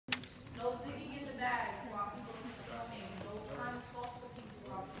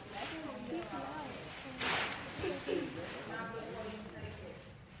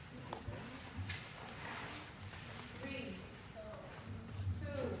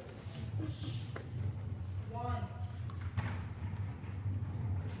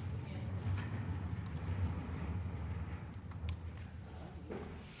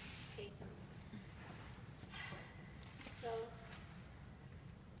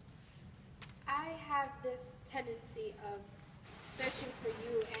I have this tendency of searching for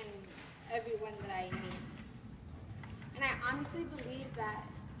you in everyone that I meet. And I honestly believe that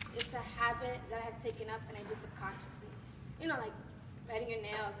it's a habit that I have taken up and I do subconsciously. You know, like writing your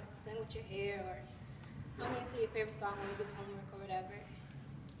nails or playing with your hair or humming to your favorite song when you do homework or whatever.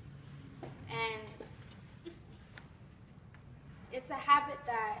 And it's a habit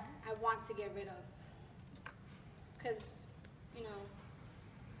that I want to get rid of. Because, you know,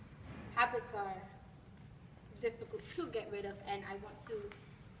 habits are difficult to get rid of, and I want to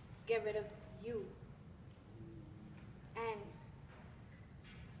get rid of you. And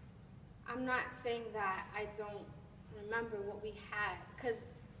I'm not saying that I don't remember what we had, because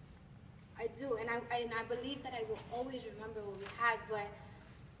I do, and I believe that I will always remember what we had, but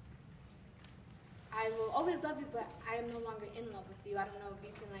I will always love you, but I am no longer in love with you. I don't know if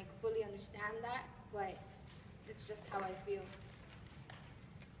you can like fully understand that, but it's just how I feel.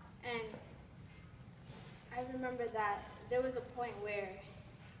 And I remember that there was a point where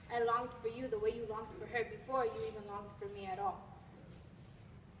I longed for you the way you longed for her before you even longed for me at all.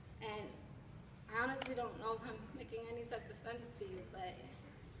 And I honestly don't know if I'm making any type of sense to you, but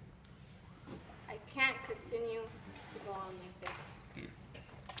I can't continue to go on like this.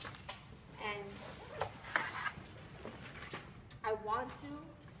 And I want to,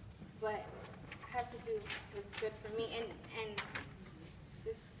 but I have to do what's good for me, and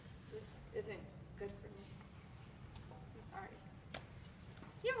this isn't good for me. I'm sorry.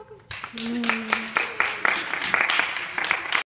 You're welcome.